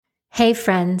Hey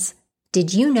friends,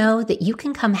 did you know that you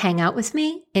can come hang out with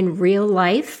me in real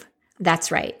life?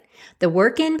 That's right. The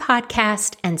Work In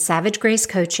podcast and Savage Grace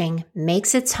Coaching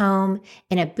makes its home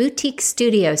in a boutique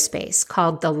studio space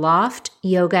called The Loft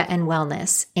Yoga and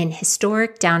Wellness in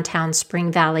historic downtown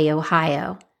Spring Valley,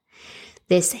 Ohio.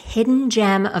 This hidden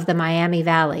gem of the Miami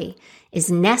Valley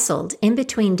is nestled in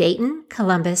between Dayton,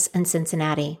 Columbus, and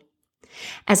Cincinnati.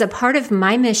 As a part of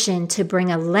my mission to bring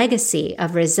a legacy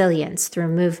of resilience through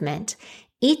movement,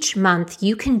 each month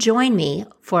you can join me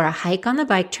for a hike on the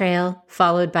bike trail,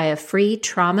 followed by a free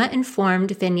trauma-informed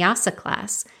vinyasa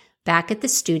class back at the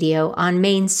studio on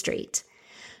Main Street.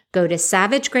 Go to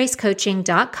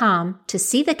savagegracecoaching.com to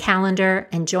see the calendar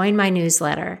and join my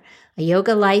newsletter, A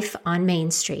Yoga Life on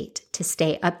Main Street, to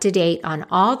stay up to date on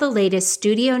all the latest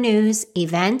studio news,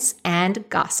 events, and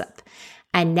gossip.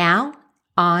 And now,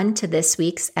 on to this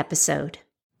week's episode.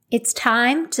 It's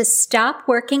time to stop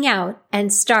working out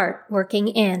and start working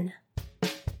in.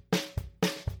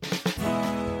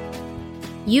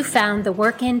 You found the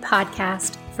Work In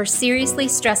podcast for seriously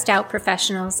stressed out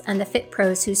professionals and the fit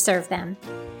pros who serve them.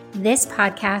 This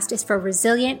podcast is for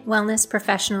resilient wellness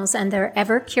professionals and their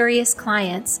ever-curious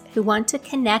clients who want to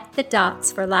connect the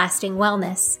dots for lasting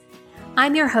wellness.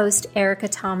 I'm your host, Erica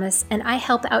Thomas, and I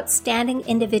help outstanding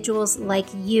individuals like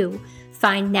you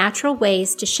find natural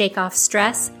ways to shake off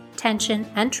stress, tension,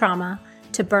 and trauma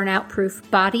to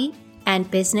burnout-proof body and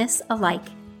business alike.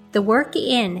 The Work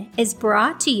In is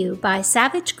brought to you by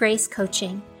Savage Grace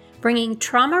Coaching, bringing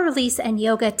trauma release and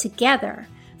yoga together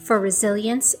for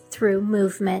resilience through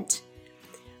movement.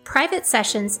 Private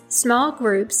sessions, small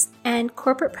groups, and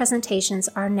corporate presentations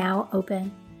are now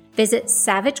open. Visit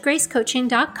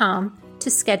savagegracecoaching.com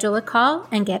to schedule a call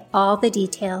and get all the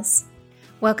details.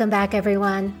 Welcome back,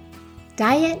 everyone.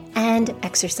 Diet and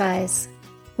exercise.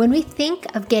 When we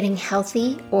think of getting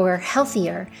healthy or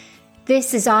healthier,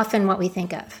 this is often what we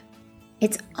think of.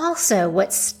 It's also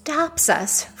what stops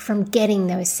us from getting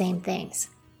those same things.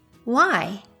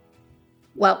 Why?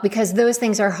 Well, because those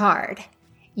things are hard.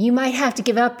 You might have to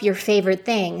give up your favorite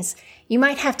things. You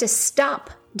might have to stop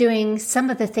doing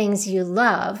some of the things you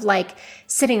love, like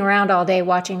sitting around all day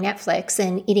watching Netflix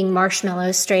and eating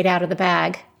marshmallows straight out of the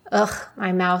bag. Ugh,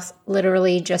 my mouth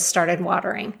literally just started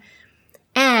watering.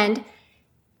 And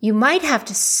you might have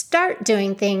to start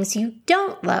doing things you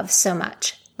don't love so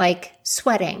much, like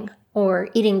sweating or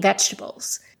eating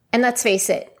vegetables. And let's face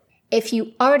it, if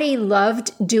you already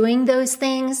loved doing those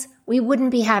things, we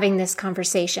wouldn't be having this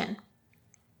conversation.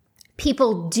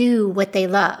 People do what they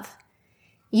love.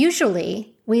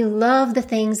 Usually, we love the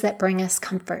things that bring us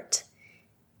comfort.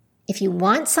 If you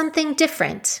want something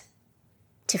different,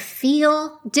 to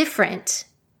feel different,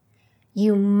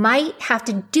 you might have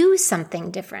to do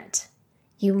something different.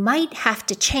 You might have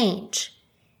to change.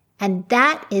 And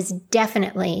that is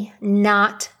definitely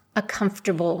not a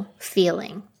comfortable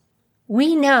feeling.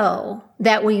 We know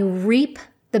that we reap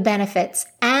the benefits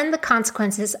and the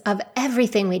consequences of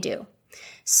everything we do.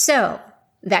 So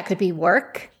that could be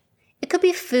work. It could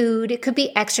be food. It could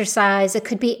be exercise. It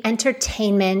could be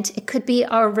entertainment. It could be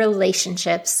our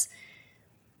relationships.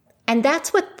 And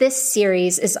that's what this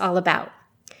series is all about.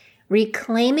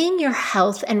 Reclaiming your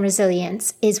health and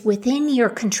resilience is within your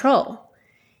control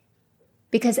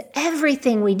because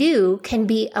everything we do can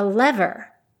be a lever.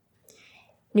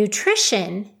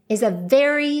 Nutrition is a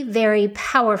very, very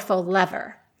powerful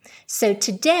lever. So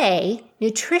today,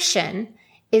 nutrition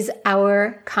is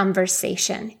our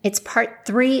conversation. It's part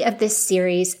 3 of this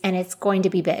series, and it's going to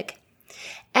be big.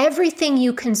 Everything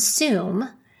you consume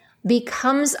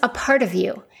becomes a part of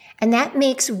you. And that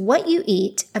makes what you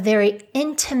eat a very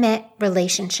intimate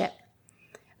relationship.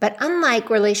 But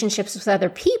unlike relationships with other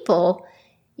people,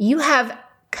 you have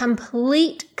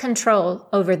complete control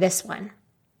over this one.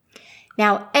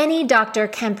 Now, any doctor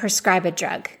can prescribe a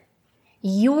drug.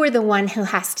 You're the one who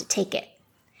has to take it.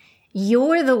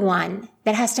 You're the one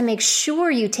that has to make sure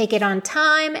you take it on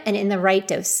time and in the right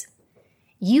dose.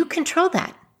 You control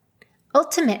that.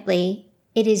 Ultimately,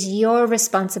 it is your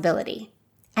responsibility.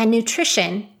 And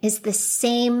nutrition is the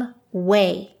same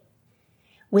way,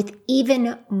 with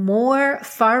even more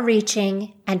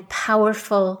far-reaching and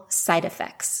powerful side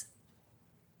effects.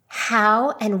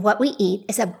 How and what we eat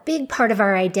is a big part of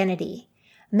our identity.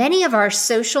 Many of our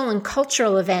social and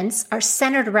cultural events are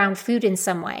centered around food in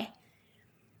some way.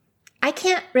 I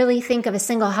can't really think of a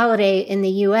single holiday in the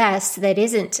U.S. that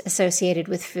isn't associated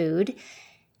with food.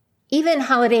 Even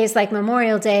holidays like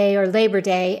Memorial Day or Labor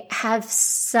Day have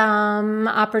some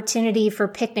opportunity for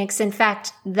picnics. In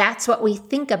fact, that's what we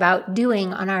think about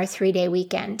doing on our 3-day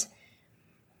weekend.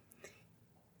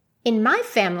 In my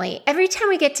family, every time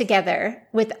we get together,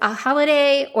 with a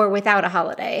holiday or without a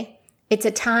holiday, it's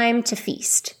a time to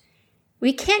feast.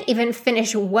 We can't even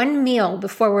finish one meal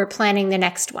before we're planning the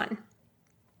next one.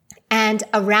 And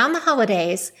around the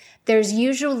holidays, there's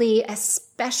usually a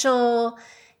special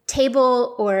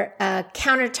table or a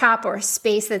countertop or a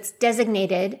space that's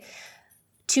designated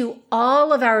to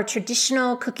all of our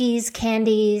traditional cookies,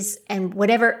 candies, and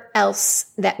whatever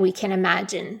else that we can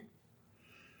imagine.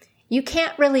 You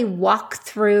can't really walk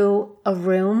through a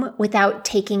room without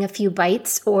taking a few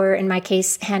bites, or in my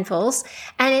case, handfuls.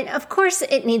 And of course,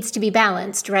 it needs to be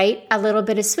balanced, right? A little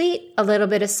bit of sweet, a little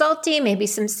bit of salty, maybe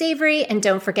some savory, and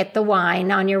don't forget the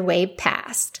wine on your way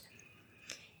past.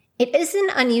 It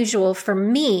isn't unusual for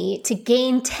me to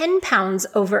gain 10 pounds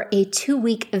over a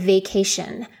 2-week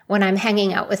vacation when I'm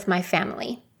hanging out with my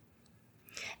family.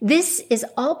 This is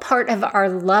all part of our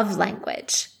love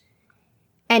language.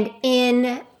 And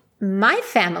in my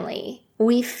family,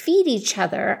 we feed each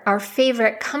other our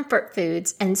favorite comfort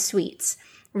foods and sweets,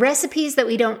 recipes that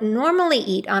we don't normally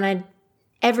eat on an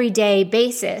everyday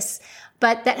basis,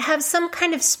 but that have some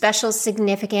kind of special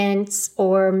significance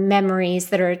or memories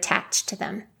that are attached to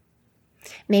them.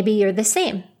 Maybe you're the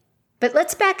same. But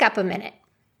let's back up a minute.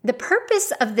 The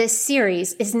purpose of this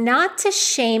series is not to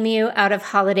shame you out of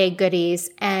holiday goodies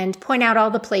and point out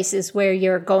all the places where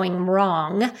you're going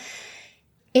wrong.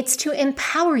 It's to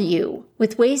empower you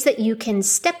with ways that you can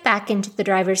step back into the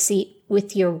driver's seat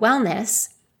with your wellness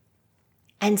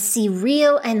and see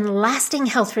real and lasting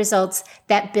health results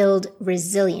that build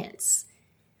resilience.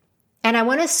 And I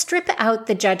want to strip out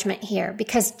the judgment here,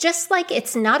 because just like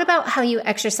it's not about how you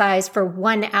exercise for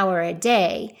 1 hour a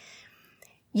day,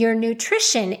 your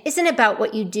nutrition isn't about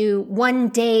what you do 1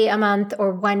 day a month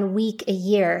or 1 week a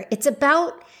year. It's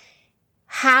about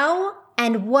how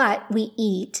and what we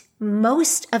eat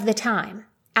most of the time,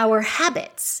 our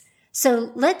habits.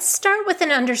 So let's start with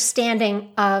an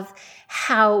understanding of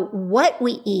how what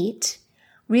we eat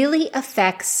really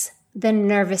affects the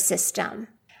nervous system.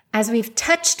 As we've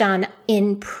touched on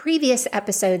in previous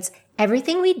episodes,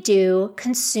 everything we do,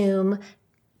 consume,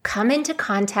 come into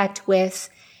contact with,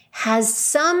 has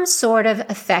some sort of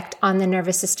effect on the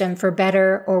nervous system for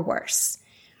better or worse.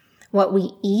 What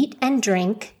we eat and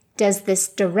drink does this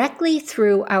directly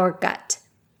through our gut.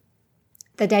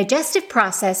 The digestive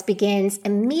process begins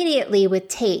immediately with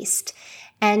taste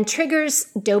and triggers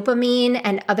dopamine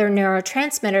and other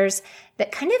neurotransmitters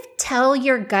that kind of tell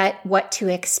your gut what to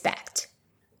expect.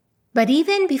 But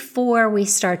even before we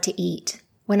start to eat,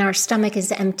 when our stomach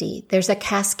is empty, there's a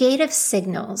cascade of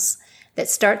signals that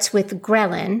starts with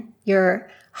ghrelin,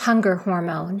 your hunger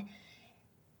hormone,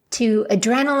 to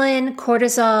adrenaline,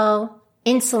 cortisol,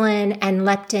 insulin, and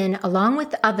leptin, along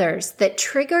with others that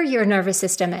trigger your nervous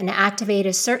system and activate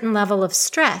a certain level of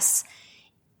stress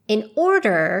in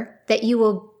order that you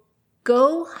will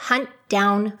go hunt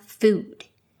down food.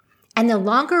 And the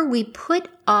longer we put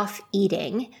off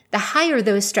eating, the higher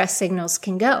those stress signals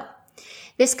can go.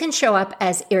 This can show up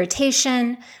as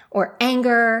irritation or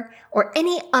anger or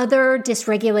any other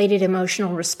dysregulated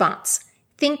emotional response.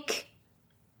 Think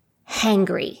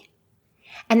hangry.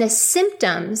 And the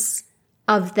symptoms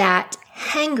of that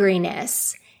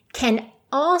hangriness can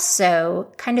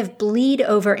also kind of bleed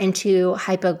over into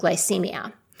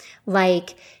hypoglycemia,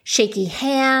 like shaky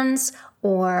hands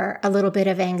or a little bit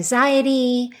of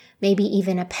anxiety, maybe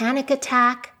even a panic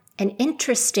attack. And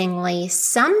interestingly,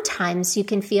 sometimes you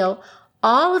can feel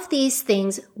all of these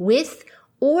things with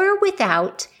or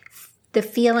without the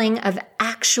feeling of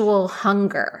actual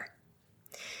hunger.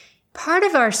 Part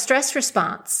of our stress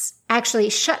response actually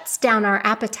shuts down our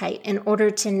appetite in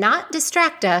order to not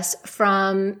distract us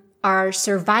from our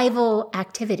survival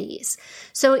activities.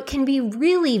 So it can be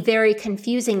really very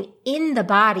confusing in the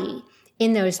body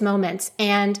in those moments,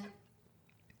 and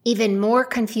even more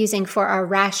confusing for our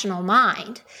rational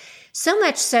mind. So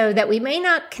much so that we may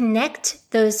not connect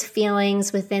those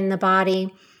feelings within the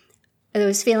body,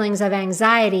 those feelings of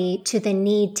anxiety, to the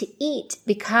need to eat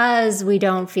because we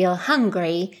don't feel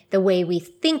hungry the way we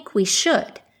think we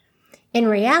should. In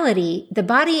reality, the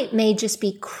body may just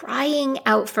be crying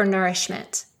out for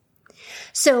nourishment.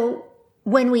 So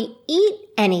when we eat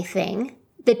anything,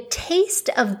 the taste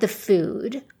of the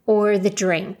food or the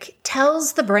drink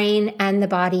tells the brain and the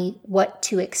body what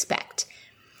to expect.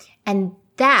 And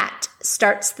that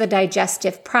starts the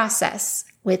digestive process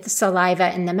with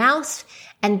saliva in the mouth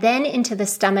and then into the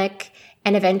stomach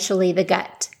and eventually the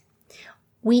gut.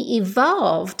 We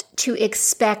evolved to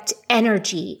expect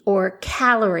energy or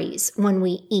calories when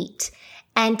we eat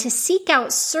and to seek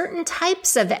out certain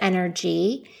types of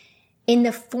energy in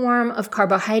the form of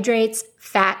carbohydrates,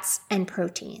 fats, and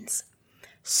proteins.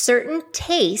 Certain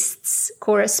tastes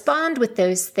correspond with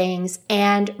those things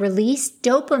and release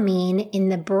dopamine in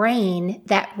the brain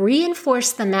that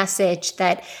reinforce the message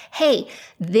that, hey,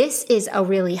 this is a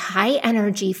really high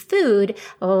energy food.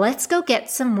 Let's go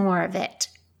get some more of it.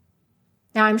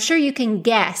 Now, I'm sure you can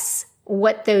guess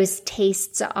what those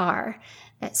tastes are.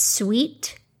 That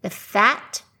sweet, the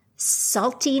fat,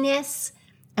 saltiness.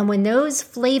 And when those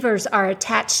flavors are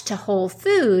attached to whole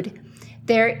food,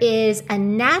 there is a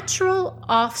natural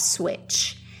off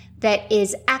switch that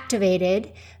is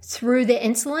activated through the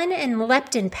insulin and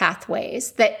leptin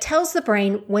pathways that tells the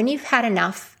brain when you've had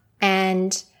enough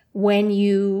and when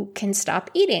you can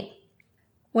stop eating.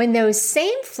 When those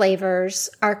same flavors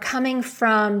are coming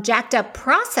from jacked up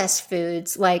processed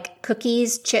foods like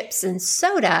cookies, chips, and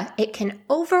soda, it can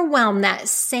overwhelm that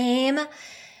same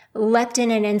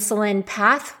leptin and insulin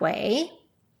pathway,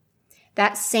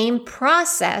 that same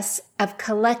process of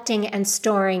collecting and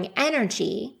storing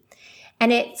energy,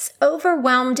 and it's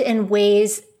overwhelmed in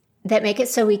ways that make it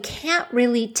so we can't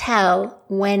really tell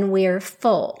when we're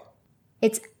full.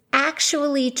 It's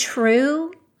actually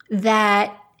true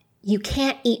that you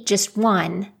can't eat just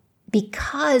one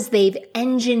because they've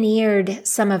engineered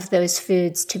some of those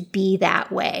foods to be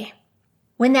that way.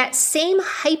 When that same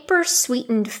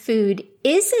hyper-sweetened food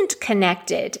isn't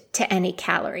connected to any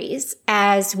calories,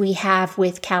 as we have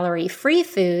with calorie-free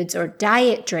foods or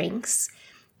diet drinks,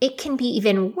 it can be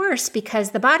even worse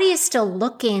because the body is still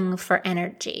looking for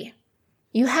energy.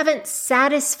 You haven't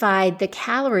satisfied the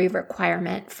calorie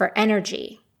requirement for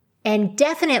energy, and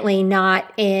definitely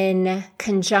not in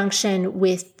conjunction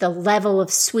with the level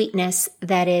of sweetness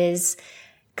that is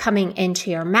coming into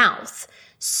your mouth.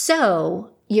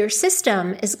 So your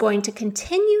system is going to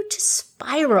continue to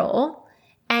spiral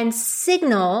and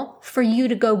signal for you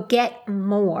to go get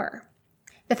more.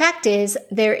 The fact is,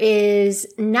 there is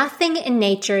nothing in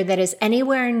nature that is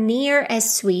anywhere near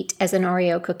as sweet as an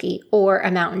Oreo cookie or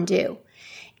a Mountain Dew.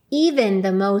 Even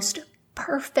the most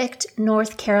perfect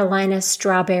North Carolina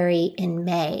strawberry in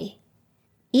May.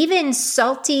 Even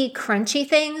salty, crunchy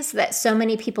things that so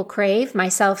many people crave,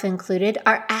 myself included,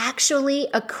 are actually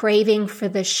a craving for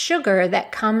the sugar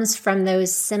that comes from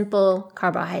those simple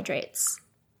carbohydrates.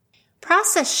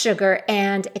 Processed sugar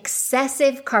and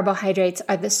excessive carbohydrates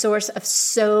are the source of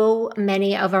so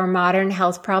many of our modern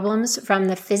health problems, from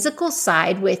the physical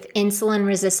side with insulin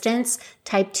resistance,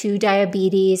 type 2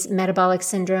 diabetes, metabolic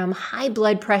syndrome, high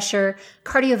blood pressure,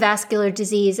 cardiovascular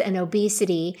disease, and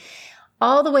obesity,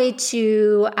 all the way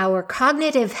to our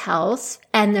cognitive health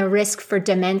and the risk for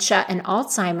dementia and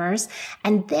Alzheimer's.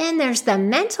 And then there's the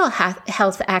mental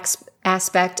health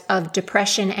aspect of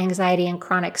depression, anxiety, and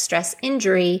chronic stress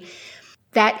injury,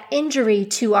 that injury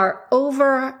to our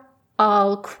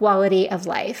overall quality of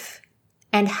life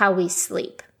and how we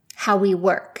sleep, how we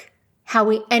work, how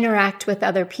we interact with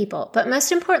other people, but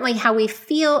most importantly, how we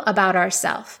feel about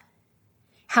ourselves,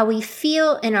 how we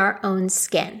feel in our own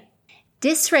skin.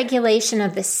 Dysregulation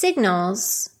of the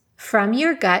signals from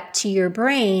your gut to your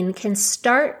brain can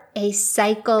start a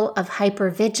cycle of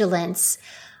hypervigilance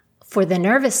for the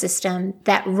nervous system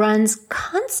that runs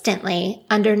constantly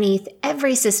underneath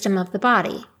every system of the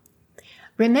body.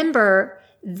 Remember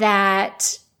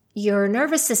that your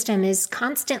nervous system is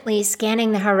constantly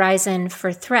scanning the horizon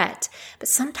for threat, but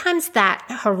sometimes that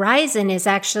horizon is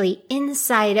actually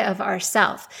inside of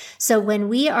ourself. So when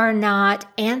we are not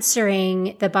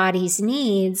answering the body's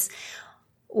needs,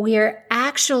 we're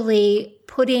actually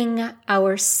putting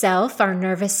ourself, our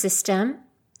nervous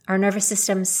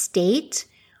system state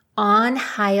on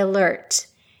high alert.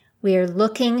 We are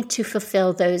looking to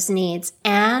fulfill those needs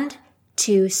and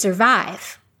to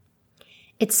survive.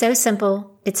 It's so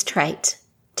simple, it's trite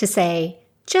to say,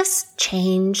 just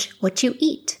change what you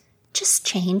eat. Just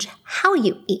change how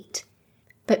you eat.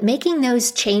 But making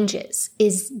those changes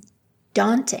is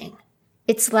daunting.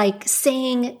 It's like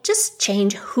saying, just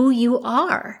change who you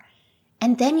are,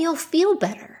 and then you'll feel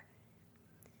better.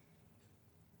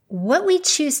 What we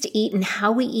choose to eat and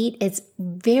how we eat is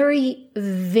very,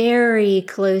 very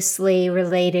closely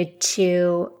related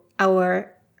to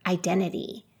our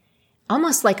identity,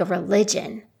 almost like a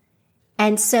religion.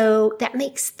 And so that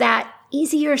makes that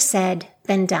easier said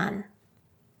than done.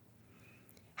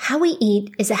 How we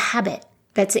eat is a habit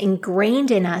that's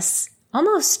ingrained in us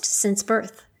almost since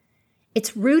birth.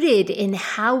 It's rooted in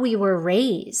how we were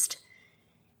raised,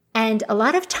 and a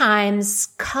lot of times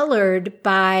colored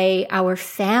by our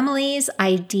family's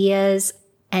ideas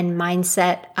and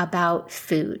mindset about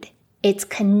food. It's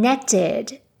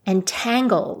connected and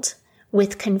tangled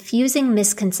with confusing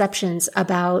misconceptions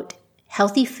about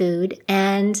healthy food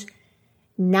and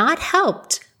not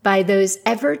helped by those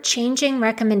ever-changing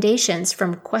recommendations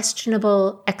from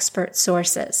questionable expert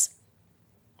sources.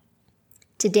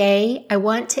 Today, I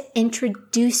want to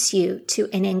introduce you to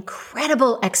an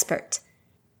incredible expert.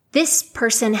 This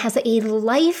person has a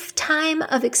lifetime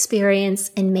of experience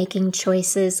in making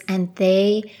choices, and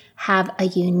they have a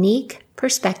unique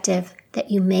perspective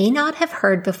that you may not have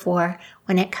heard before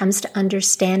when it comes to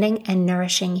understanding and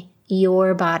nourishing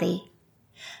your body.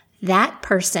 That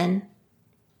person,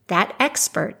 that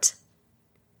expert,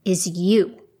 is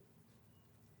you.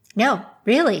 No,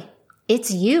 really,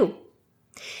 it's you.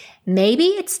 Maybe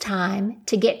it's time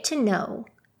to get to know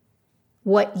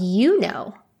what you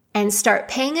know and start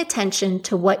paying attention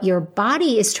to what your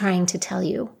body is trying to tell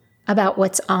you about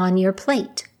what's on your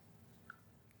plate.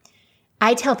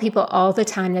 I tell people all the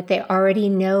time that they already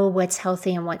know what's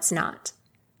healthy and what's not.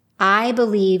 I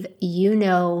believe you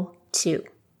know too.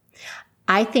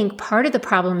 I think part of the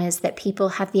problem is that people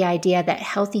have the idea that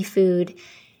healthy food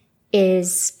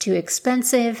is too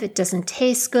expensive, it doesn't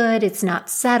taste good, it's not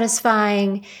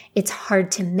satisfying, it's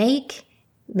hard to make,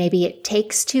 maybe it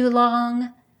takes too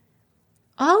long.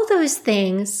 All those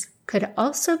things could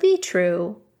also be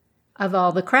true of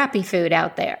all the crappy food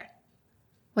out there.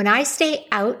 When I stay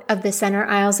out of the center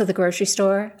aisles of the grocery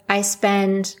store, I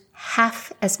spend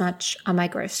half as much on my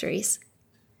groceries.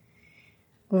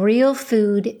 Real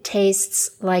food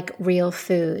tastes like real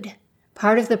food.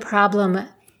 Part of the problem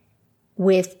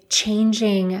with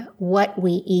changing what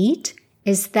we eat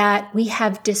is that we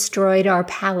have destroyed our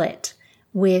palate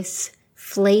with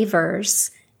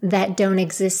flavors that don't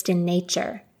exist in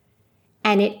nature.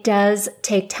 And it does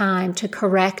take time to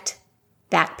correct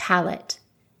that palate,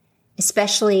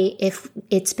 especially if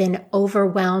it's been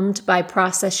overwhelmed by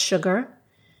processed sugar.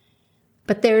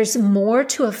 But there's more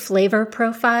to a flavor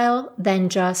profile than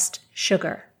just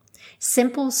sugar.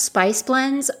 Simple spice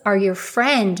blends are your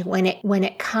friend when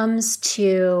it comes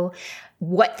to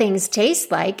what things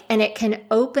taste like, and it can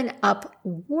open up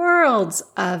worlds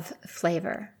of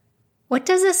flavor. What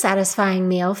does a satisfying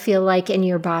meal feel like in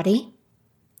your body?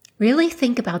 Really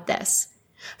think about this.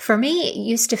 For me, it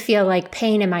used to feel like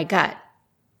pain in my gut.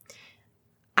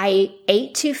 I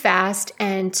ate too fast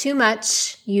and too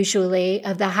much, usually,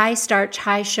 of the high starch,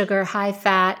 high sugar, high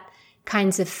fat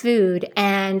kinds of food,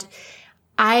 and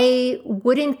I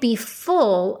wouldn't be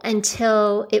full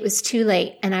until it was too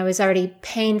late and I was already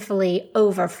painfully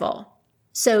overfull.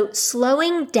 So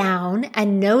slowing down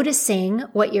and noticing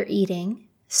what you're eating,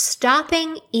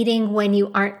 stopping eating when you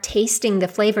aren't tasting the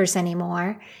flavors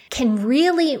anymore, can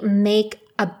really make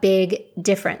a big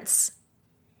difference.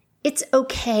 It's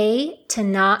okay to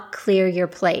not clear your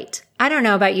plate. I don't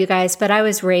know about you guys, but I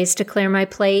was raised to clear my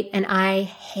plate and I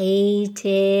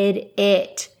hated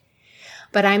it.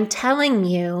 But I'm telling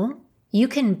you, you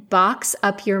can box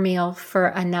up your meal for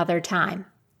another time.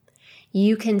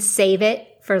 You can save it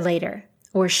for later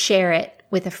or share it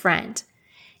with a friend.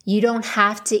 You don't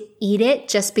have to eat it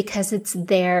just because it's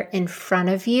there in front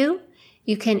of you.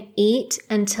 You can eat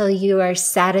until you are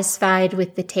satisfied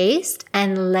with the taste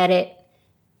and let it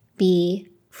be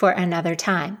for another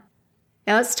time.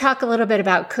 Now let's talk a little bit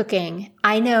about cooking.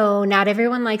 I know not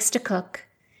everyone likes to cook.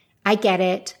 I get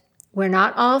it. We're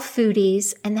not all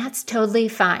foodies, and that's totally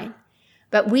fine.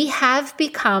 But we have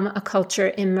become a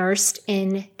culture immersed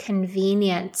in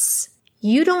convenience.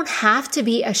 You don't have to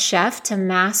be a chef to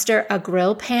master a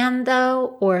grill pan,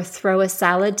 though, or throw a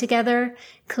salad together.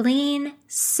 Clean,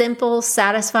 simple,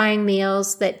 satisfying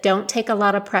meals that don't take a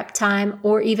lot of prep time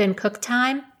or even cook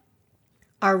time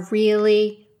are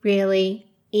really,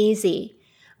 really easy.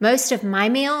 Most of my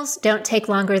meals don't take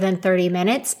longer than 30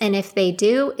 minutes, and if they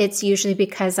do, it's usually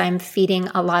because I'm feeding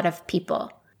a lot of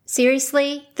people.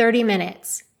 Seriously, 30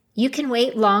 minutes. You can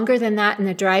wait longer than that in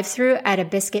the drive-thru at a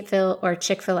Biscuitville or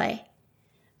Chick-fil-A.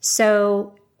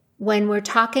 So when we're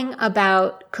talking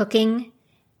about cooking,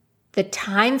 the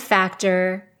time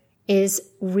factor is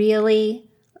really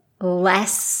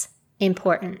less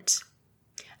important.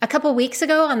 A couple weeks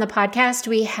ago on the podcast,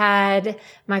 we had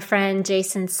my friend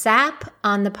Jason Sapp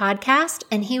on the podcast,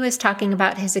 and he was talking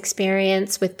about his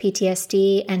experience with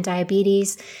PTSD and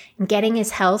diabetes and getting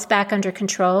his health back under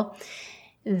control.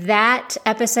 That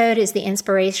episode is the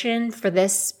inspiration for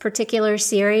this particular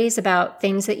series about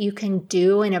things that you can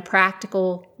do in a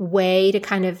practical way to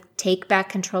kind of take back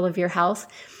control of your health.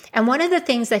 And one of the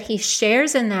things that he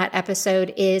shares in that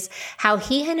episode is how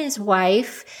he and his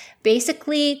wife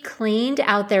basically cleaned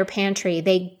out their pantry.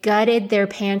 They gutted their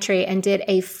pantry and did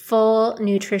a full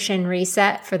nutrition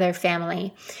reset for their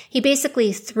family. He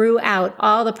basically threw out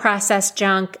all the processed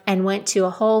junk and went to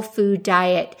a whole food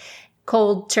diet,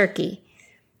 cold turkey.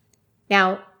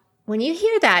 Now, when you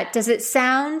hear that, does it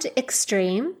sound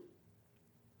extreme?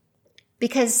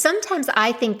 Because sometimes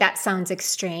I think that sounds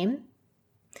extreme.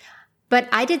 But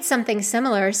I did something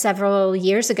similar several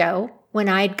years ago when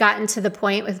I'd gotten to the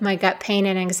point with my gut pain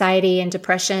and anxiety and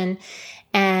depression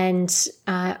and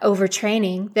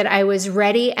overtraining that I was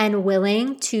ready and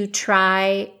willing to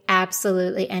try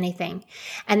absolutely anything.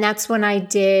 And that's when I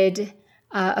did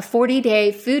a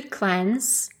 40-day food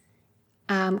cleanse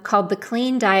called the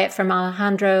Clean Diet from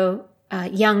Alejandro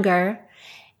Younger,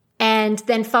 and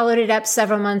then followed it up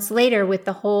several months later with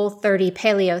the Whole30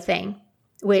 Paleo thing,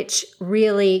 which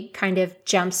really kind of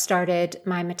jump-started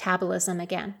my metabolism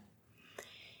again.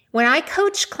 When I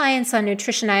coach clients on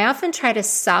nutrition, I often try to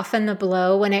soften the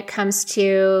blow when it comes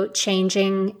to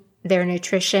changing their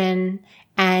nutrition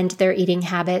and their eating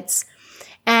habits.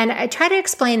 And I try to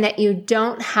explain that you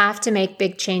don't have to make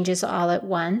big changes all at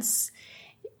once.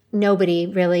 Nobody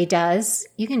really does.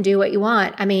 You can do what you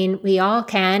want. I mean, we all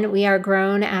can. We are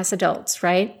grown as adults,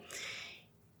 right?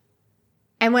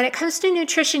 And when it comes to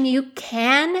nutrition, you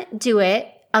can do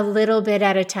it a little bit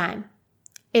at a time.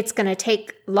 It's going to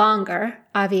take longer,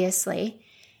 obviously,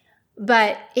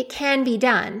 but it can be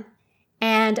done.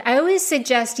 And I always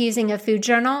suggest using a food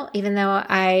journal, even though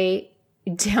I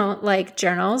don't like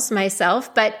journals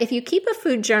myself. But if you keep a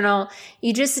food journal,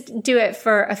 you just do it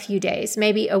for a few days,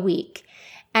 maybe a week,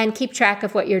 and keep track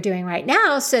of what you're doing right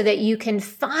now so that you can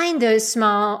find those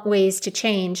small ways to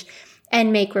change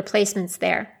and make replacements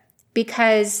there.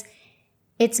 Because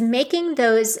it's making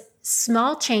those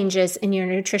small changes in your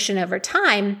nutrition over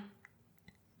time,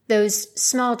 those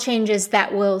small changes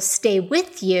that will stay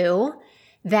with you,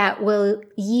 that will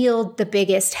yield the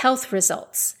biggest health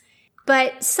results.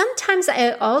 But sometimes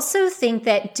I also think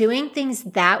that doing things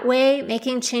that way,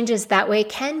 making changes that way,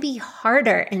 can be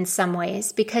harder in some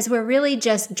ways because we're really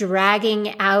just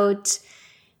dragging out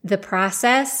the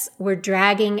process. We're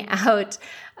dragging out,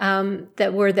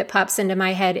 the word that pops into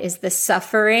my head is the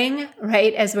suffering,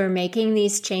 right? As we're making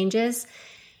these changes.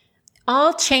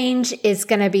 All change is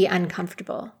going to be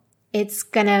uncomfortable. It's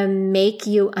going to make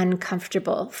you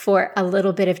uncomfortable for a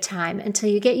little bit of time until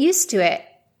you get used to it.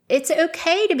 It's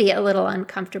okay to be a little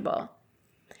uncomfortable.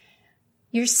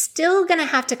 You're still going to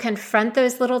have to confront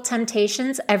those little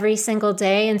temptations every single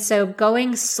day. And so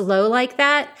going slow like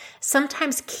that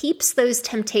sometimes keeps those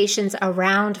temptations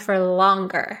around for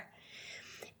longer.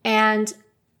 And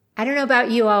I don't know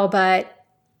about you all, but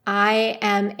I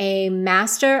am a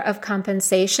master of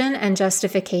compensation and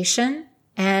justification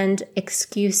and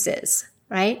excuses,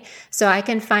 right? So I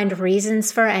can find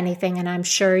reasons for anything, and I'm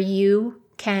sure you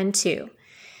can too.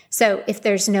 So if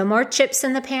there's no more chips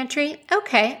in the pantry,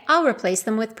 okay, I'll replace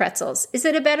them with pretzels. Is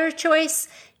it a better choice?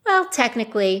 Well,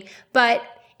 technically, but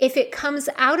if it comes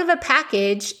out of a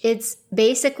package, it's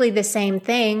basically the same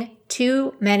thing,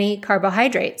 too many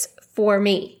carbohydrates for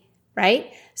me,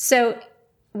 right? So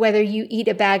whether you eat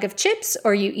a bag of chips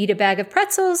or you eat a bag of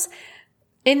pretzels,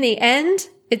 in the end,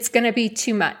 it's going to be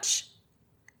too much.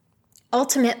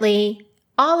 Ultimately,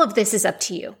 all of this is up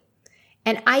to you.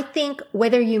 And I think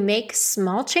whether you make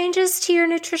small changes to your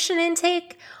nutrition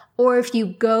intake or if you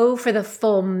go for the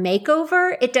full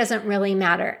makeover, it doesn't really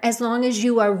matter. As long as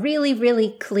you are really,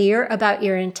 really clear about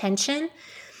your intention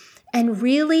and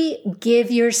really give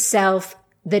yourself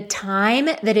the time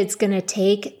that it's going to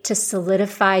take to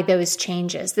solidify those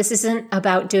changes. This isn't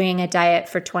about doing a diet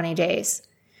for 20 days.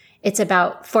 It's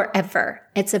about forever.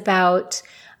 It's about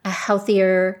a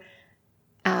healthier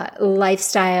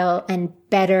lifestyle and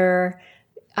better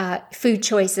food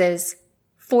choices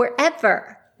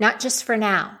forever, not just for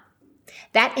now.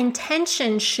 That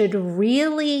intention should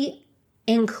really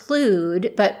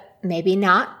include, but maybe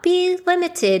not be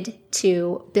limited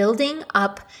to, building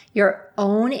up your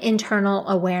own internal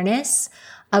awareness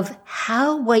of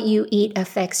how what you eat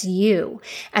affects you.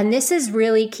 And this is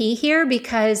really key here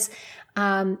because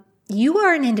you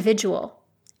are an individual,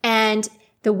 and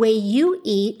the way you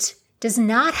eat does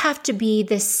not have to be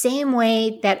the same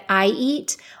way that I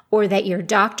eat or that your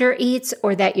doctor eats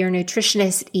or that your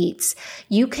nutritionist eats.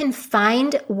 You can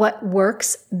find what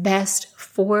works best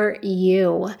for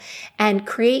you and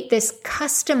create this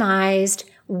customized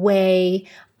way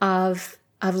of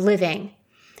living.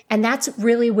 And that's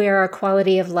really where our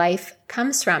quality of life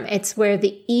comes from. It's where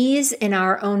the ease in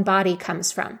our own body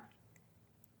comes from.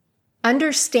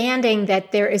 Understanding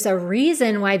that there is a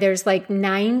reason why there's like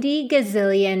 90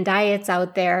 gazillion diets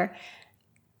out there.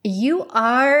 You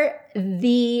are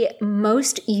the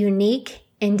most unique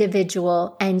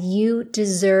individual, and you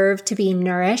deserve to be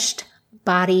nourished,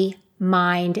 body,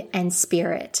 mind, and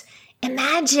spirit.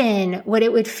 Imagine what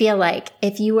it would feel like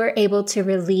if you were able to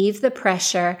relieve the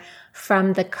pressure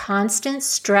from the constant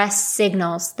stress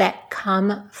signals that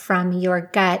come from your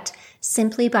gut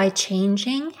simply by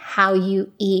changing how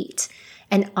you eat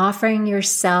and offering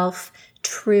yourself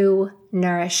true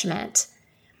nourishment.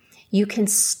 You can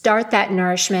start that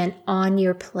nourishment on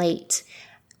your plate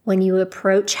when you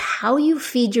approach how you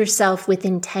feed yourself with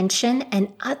intention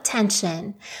and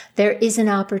attention. There is an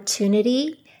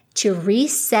opportunity to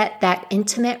reset that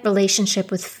intimate relationship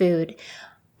with food,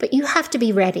 but you have to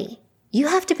be ready. You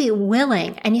have to be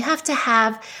willing, and you have to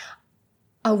have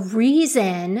a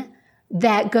reason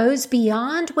that goes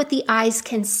beyond what the eyes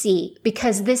can see,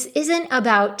 because this isn't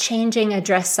about changing a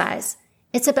dress size.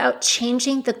 It's about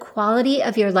changing the quality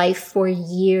of your life for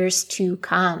years to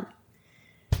come.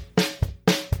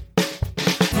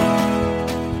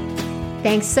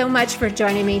 Thanks so much for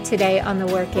joining me today on The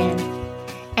Work In.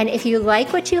 And if you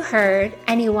like what you heard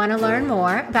and you want to learn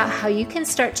more about how you can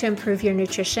start to improve your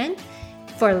nutrition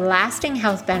for lasting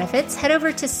health benefits, head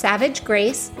over to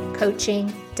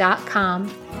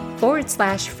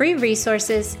savagegracecoaching.com/free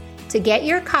resources to get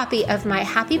your copy of my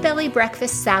Happy Belly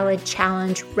Breakfast Salad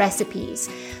Challenge recipes.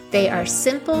 They are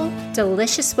simple,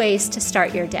 delicious ways to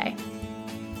start your day.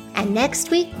 And next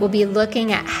week, we'll be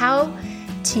looking at how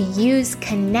to use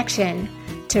connection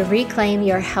to reclaim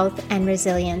your health and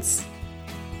resilience.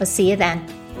 We'll see you then.